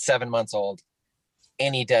dog, 7 months old,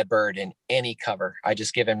 any dead bird in any cover. I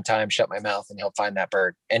just give him time, shut my mouth, and he'll find that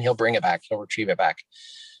bird and he'll bring it back. He'll retrieve it back.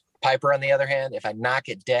 Piper, on the other hand, if I knock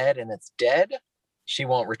it dead and it's dead, she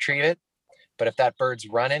won't retrieve it. But if that bird's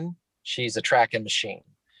running, she's a tracking machine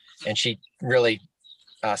and she really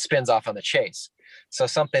spins off on the chase. So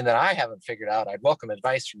something that I haven't figured out, I'd welcome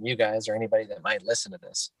advice from you guys or anybody that might listen to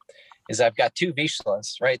this, is I've got two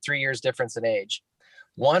Vizslas, right? 3 years difference in age.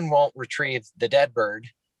 One won't retrieve the dead bird,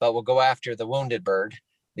 but will go after the wounded bird.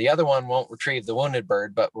 The other one won't retrieve the wounded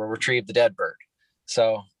bird, but will retrieve the dead bird.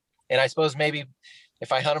 So, and I suppose maybe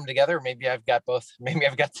if I hunt them together, maybe I've got both, maybe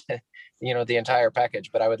I've got the entire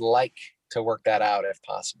package, but I would like to work that out if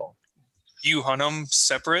possible. You hunt them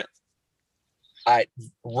separate?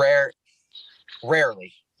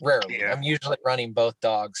 Rarely. Yeah. I'm usually running both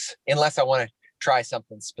dogs unless I want to try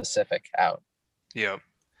something specific out. Yep.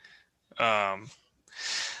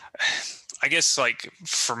 I guess like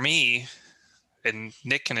for me, and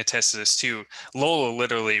Nick can attest to this too, Lola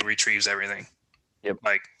literally retrieves everything. Yep.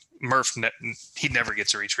 Like Murph, he never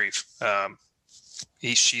gets a retrieve.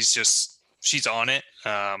 She's on it.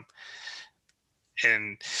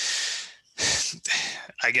 And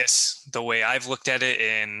I guess the way I've looked at it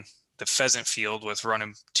in the pheasant field with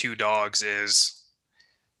running 2 dogs is,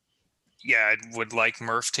 yeah, I would like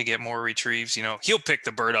Murph to get more retrieves. You know, he'll pick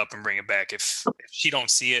the bird up and bring it back. If she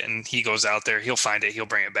don't see it and he goes out there, he'll find it, he'll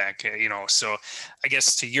bring it back, you know. So I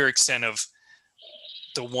guess to your extent of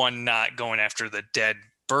the one not going after the dead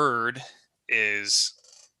bird is,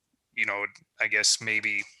 you know, I guess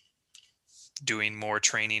maybe doing more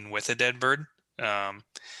training with a dead bird.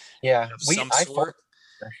 Yeah,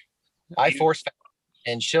 I force,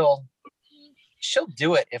 and she'll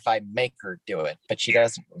do it if I make her do it, but she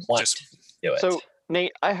doesn't want to do it. So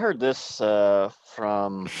Nate, I heard this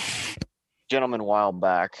from a gentleman a while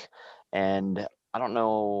back, and I don't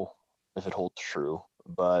know if it holds true,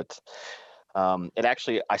 but it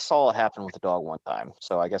actually, I saw it happen with a dog one time,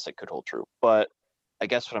 so I guess it could hold true. But I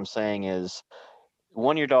guess what I'm saying is,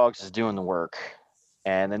 one of your dogs is doing the work,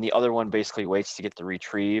 and then the other one basically waits to get the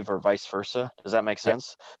retrieve, or vice versa. Does that make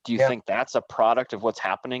sense? Yeah. Do you think that's a product of what's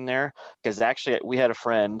happening there? Because actually, we had a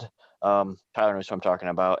friend, Tyler knows who I'm talking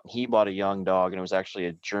about. He bought a young dog, and it was actually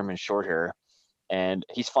a German Shorthair, and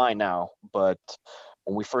he's fine now. But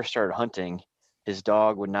when we first started hunting, his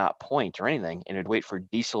dog would not point or anything, and would wait for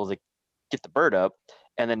Diesel to get the bird up,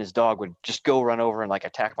 and then his dog would just go run over and like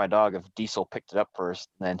attack my dog if Diesel picked it up first.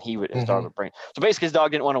 And then his dog would bring it. So basically, his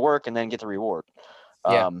dog didn't want to work and then get the reward.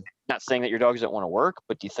 Not saying that your dogs don't want to work,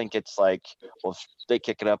 but do you think it's like, well, if they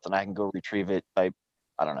kick it up, then I can go retrieve it type?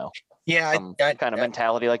 I don't know. Yeah, kind of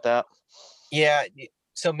mentality like that. Yeah,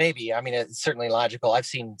 so maybe. I mean, it's certainly logical. I've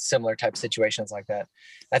seen similar type situations like that.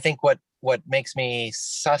 I think what makes me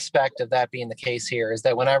suspect of that being the case here is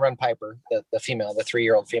that when I run Piper, the female, the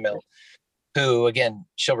 3-year-old female, who again,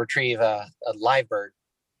 she'll retrieve a live bird,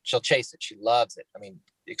 she'll chase it. She loves it. I mean,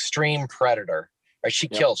 extreme predator. Right? She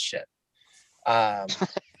kills shit. But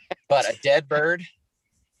a dead bird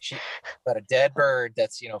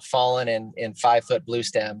that's, you know, fallen in 5-foot blue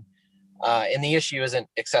stem. And the issue isn't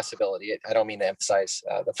accessibility. I don't mean to emphasize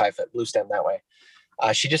the 5-foot blue stem that way.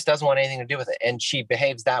 She just doesn't want anything to do with it. And she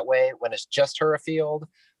behaves that way when it's just her afield,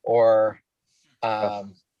 or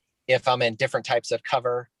if I'm in different types of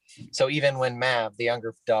cover. So even when Mav, the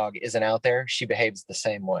younger dog, isn't out there, she behaves the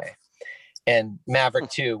same way. And Maverick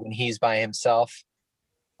too, when he's by himself,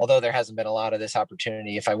 although there hasn't been a lot of this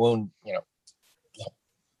opportunity, if I wound, you know,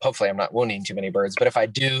 hopefully I'm not wounding too many birds, but if I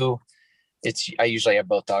do, I usually have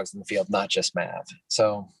both dogs in the field, not just Mav.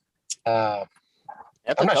 So I'm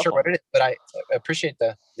not sure what it is, but I appreciate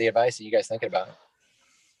the advice that you guys thinking about it.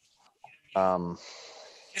 I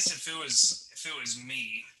guess if it was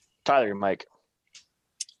me, Tyler, your mic.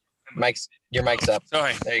 Your mic's up.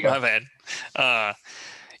 Sorry, there you go. My bad.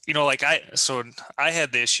 You know, like I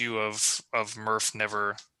had the issue of Murph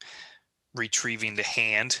never retrieving the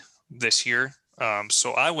hand this year.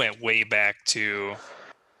 So I went way back to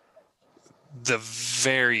the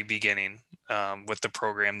very beginning with the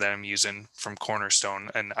program that I'm using from Cornerstone.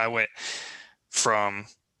 And I went from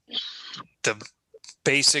the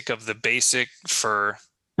basic of the basic for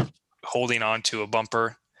holding on to a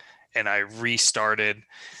bumper, and I restarted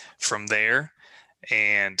from there.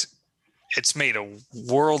 And it's made a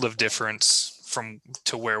world of difference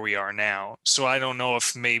to where we are now. So I don't know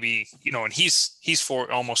if maybe, you know, and he's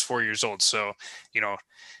almost 4 years old. So, you know,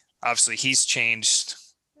 obviously he's changed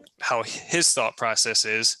how his thought process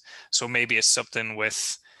is. So maybe it's something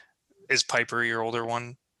with, is Piper your older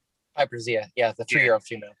one? Piper's, yeah, the 3-year-old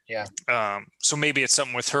female. Yeah. So maybe it's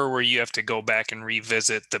something with her where you have to go back and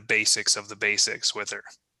revisit the basics of the basics with her.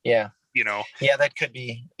 Yeah. You know? Yeah, that could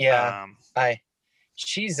be. Yeah. I've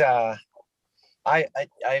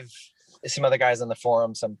some other guys on the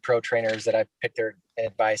forum, some pro trainers that I've picked their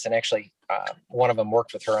advice, and actually one of them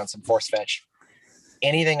worked with her on some force fetch.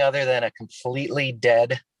 Anything other than a completely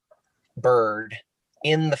dead bird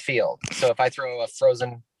in the field. So if I throw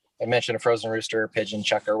I mentioned a frozen rooster, pigeon,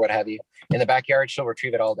 chucker, what have you, in the backyard, she'll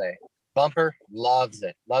retrieve it all day. Bumper, loves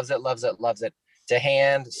it. To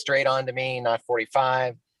hand, straight on to me, not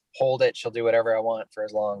 45, hold it. She'll do whatever I want for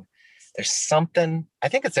as long. There's something, I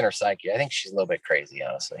think it's in her psyche. I think she's a little bit crazy,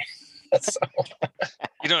 honestly. That's so.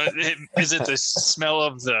 You know, is it the smell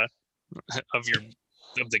of the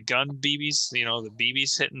gun BBs? You know, the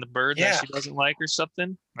BBs hitting the bird that she doesn't like or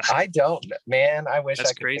something? I don't, man. I wish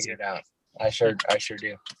I could figure it out. I sure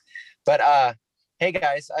do. But hey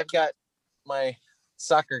guys, I've got my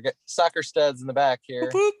soccer studs in the back here.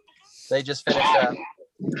 Boop, boop. They just finished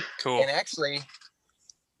Cool. And actually,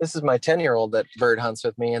 this is my 10-year-old that bird hunts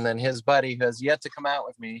with me, and then his buddy who has yet to come out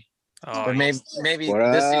with me. Oh, But maybe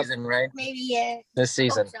What this up? season, right? Maybe, yeah. This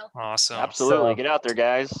season. Hope so. awesome. Absolutely. So- Get out there,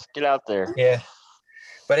 guys. Get out there. Yeah.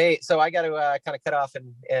 But hey, so I got to kind of cut off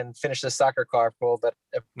and finish this soccer car pool, but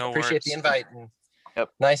No appreciate the worries. invite. And Yep.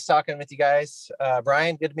 Nice talking with you guys.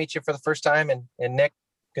 Brian, good to meet you for the first time. And Nick,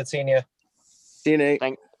 good seeing you. See you, Nate.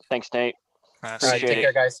 Thanks, Nate. Nice. All right, Appreciate take it.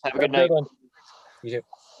 care, guys. Have a good night. You too.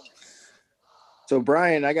 So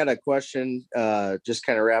Brian, I got a question. Just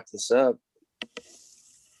kind of wrap this up.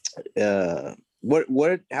 How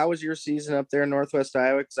was your season up there in Northwest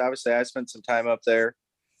Iowa? Because obviously I spent some time up there.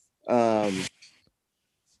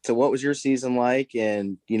 So what was your season like?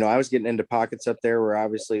 And I was getting into pockets up there where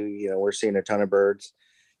obviously we're seeing a ton of birds,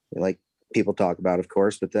 like people talk about, of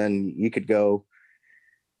course. But then you could go,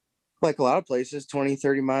 like a lot of places, 20,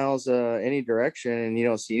 30 miles any direction, and you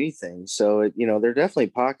don't see anything. So there are definitely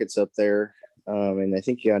pockets up there. And I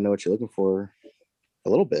think you gotta know what you're looking for a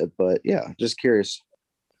little bit, but yeah, just curious.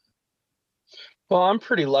 Well, I'm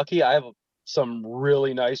pretty lucky. I have some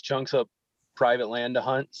really nice chunks of private land to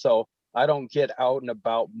hunt, so I don't get out and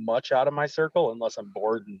about much out of my circle unless I'm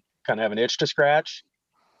bored and kind of have an itch to scratch.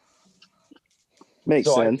 Makes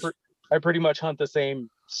So sense. I pretty much hunt the same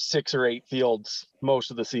 6 or 8 fields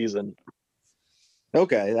most of the season.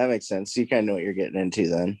 Okay, that makes sense. You kind of know what you're getting into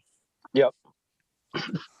then. Yep.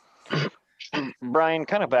 Brian,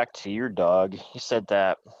 kind of back to your dog. You said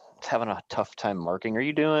that it's having a tough time marking. Are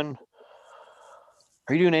you doing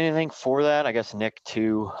anything for that? I guess Nick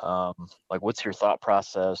too. Like, what's your thought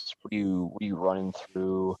process? What are you running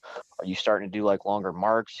through? Are you starting to do like longer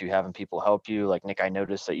marks? Are you having people help you? Like Nick, I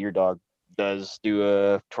noticed that your dog does do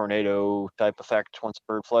a tornado type effect once a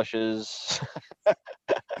bird flushes.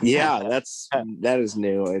 Yeah, that is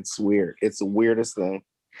new. It's weird. It's the weirdest thing.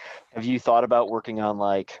 Have you thought about working on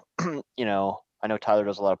like, I know Tyler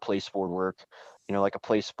does a lot of place board work, like a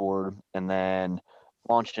place board, and then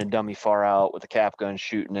launching a dummy far out with a cap gun,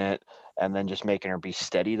 shooting it, and then just making her be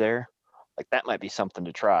steady there. Like that might be something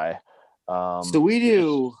to try. So we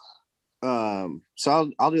do.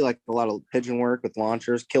 So I'll do like a lot of pigeon work with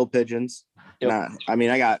launchers, kill pigeons. Yep.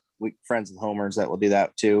 I got friends with homers that will do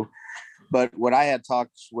that too. But what I had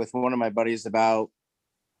talked with one of my buddies about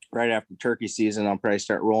right after turkey season, I'll probably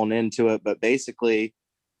start rolling into it. But basically,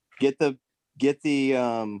 get the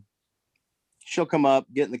she'll come up,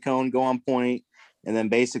 get in the cone, go on point, and then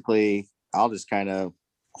basically I'll just kind of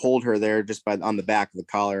hold her there just on the back of the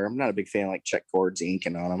collar. I'm not a big fan of like check cords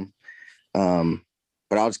inking on them.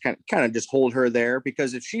 But I'll just kind of just hold her there,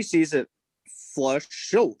 because if she sees it flush,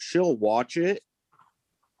 she'll watch it.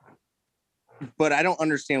 But I don't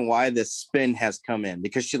understand why this spin has come in,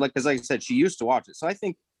 because like I said, she used to watch it. So I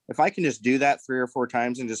think if I can just do that 3 or 4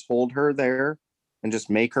 times and just hold her there and just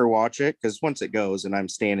make her watch it, because once it goes and I'm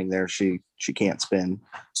standing there, she can't spin.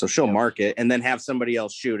 So she'll mark it and then have somebody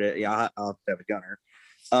else shoot it. Yeah, I'll have to have a gunner.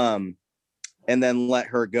 And then let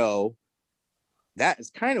her go. That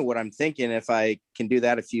is kind of what I'm thinking. If I can do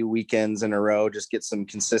that a few weekends in a row, just get some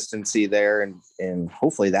consistency there, and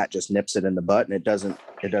hopefully that just nips it in the butt and it doesn't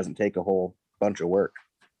take a whole bunch of work.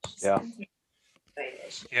 Yeah.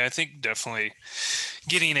 Yeah, I think definitely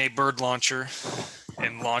getting a bird launcher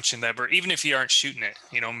and launching that bird, even if you aren't shooting it,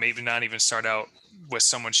 maybe not even start out with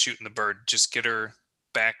someone shooting the bird, just get her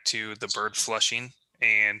back to the bird flushing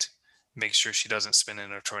and make sure she doesn't spin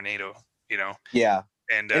in a tornado, Yeah.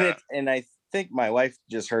 And I think my wife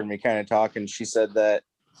just heard me kind of talk, and she said that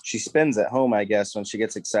she spins at home, I guess, when she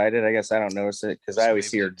gets excited. I guess I don't notice it because I always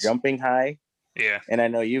see her jumping high. Yeah. And I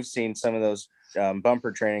know you've seen some of those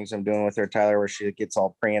bumper trainings I'm doing with her, Tyler, where she gets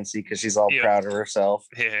all prancy because she's all proud of herself.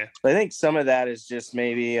 Yeah. But I think some of that is just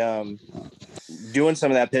maybe doing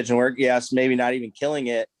some of that pigeon work. Yes, maybe not even killing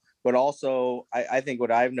it, but also I think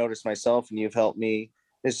what I've noticed myself, and you've helped me,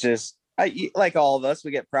 is just like all of us,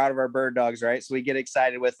 we get proud of our bird dogs, right? So we get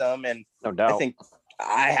excited with them, and No doubt. I think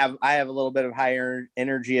I have a little bit of higher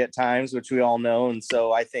energy at times, which we all know, and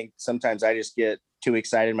so I think sometimes I just get too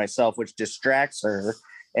excited myself, which distracts her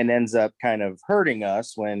and ends up kind of hurting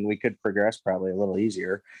us when we could progress probably a little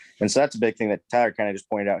easier. And so that's a big thing that Tyler kind of just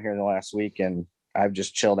pointed out here in the last week, and I've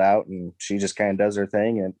just chilled out, and she just kind of does her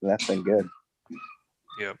thing, and that's been good.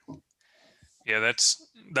 Yep. Yeah,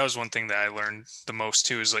 that was one thing that I learned the most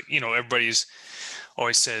too, is like, everybody's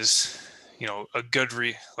always says, a good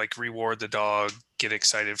reward the dog, get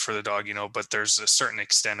excited for the dog, but there's a certain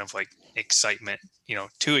extent of like excitement,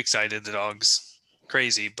 too excited, the dog's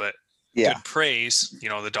crazy, but Yeah. good praise,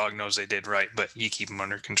 the dog knows they did right, but you keep them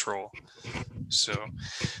under control. So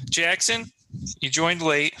Jackson, you joined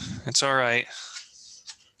late. It's all right.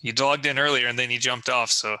 You logged in earlier and then you jumped off,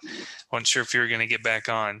 so wasn't sure if you were going to get back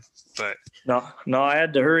on. But no, I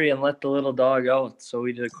had to hurry and let the little dog out, so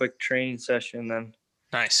we did a quick training session. Then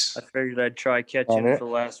nice. I figured I'd try catching for the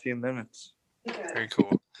last few minutes. Very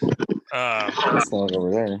cool. That's not over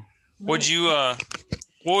there. What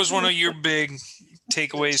was one of your big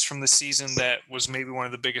takeaways from the season that was maybe one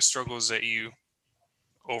of the biggest struggles that you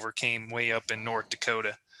overcame way up in North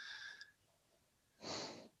Dakota?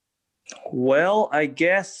 Well, I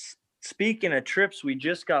guess speaking of trips, we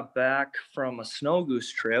just got back from a snow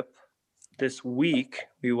goose trip this week.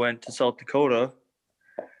 We went to South Dakota.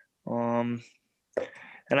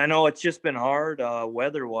 And I know it's just been hard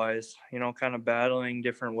weather-wise, kind of battling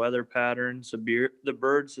different weather patterns. The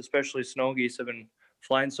birds, especially snow geese, have been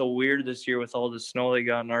flying so weird this year with all the snow they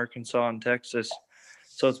got in Arkansas and Texas.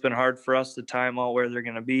 So it's been hard for us to time out where they're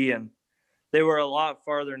going to be. And they were a lot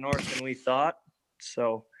farther north than we thought.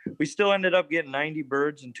 So we still ended up getting 90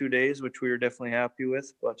 birds in 2 days, which we were definitely happy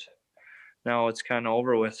with. But now it's kind of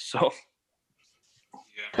over with. So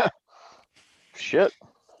yeah. Shit.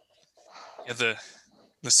 Yeah,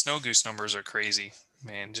 the snow goose numbers are crazy,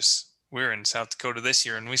 man. Just we're in South Dakota this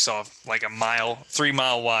year and we saw like 3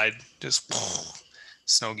 mile wide, just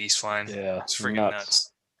snow geese flying. Yeah, it's freaking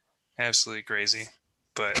nuts. Absolutely crazy.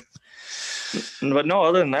 But no,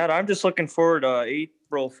 other than that, I'm just looking forward to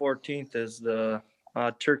April 14th as the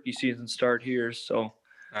turkey season start here. So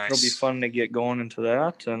nice. It'll be fun to get going into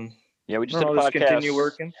that. And yeah, we just did a podcast continue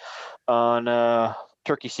working on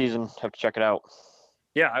turkey season. Have to check it out.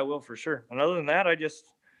 Yeah, I will for sure. And other than that, I just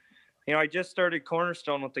started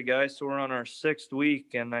Cornerstone with the guys, so we're on our 6th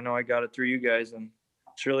week, and I know I got it through you guys, and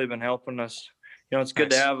it's really been helping us. It's good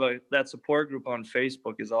to have that support group on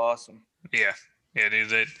Facebook is awesome. Yeah,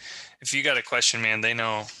 dude. If you got a question, man,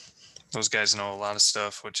 those guys know a lot of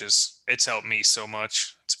stuff, it's helped me so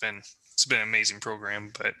much. It's been an amazing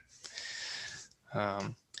program, but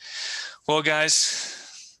well,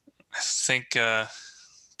 guys, I think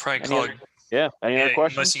probably call it. Yeah. Any other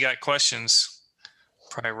questions? Unless you got questions,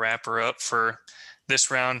 probably wrap her up for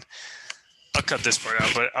this round. I'll cut this part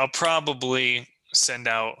out, but I'll probably send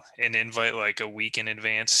out an invite like a week in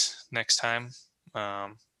advance next time.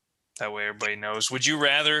 That way everybody knows. Would you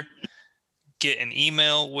rather get an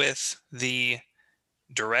email with the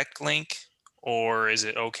direct link, or is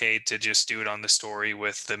it okay to just do it on the story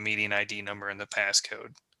with the meeting ID number and the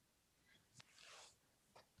passcode?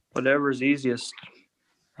 Whatever's easiest.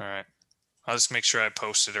 All right. I'll just make sure I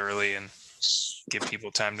post it early and give people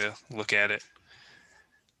time to look at it.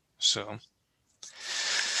 So,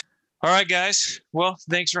 all right, guys. Well,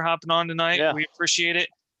 thanks for hopping on tonight. Yeah. We appreciate it.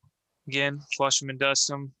 Again, flush them and dust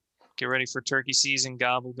them. Get ready for turkey season.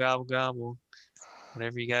 Gobble, gobble, gobble.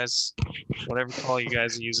 Whatever call you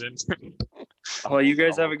guys are using. Well, you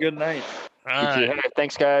guys have a good night. All right.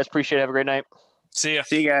 Thanks, guys. Appreciate it. Have a great night. See ya.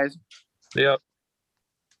 See you guys. Yep.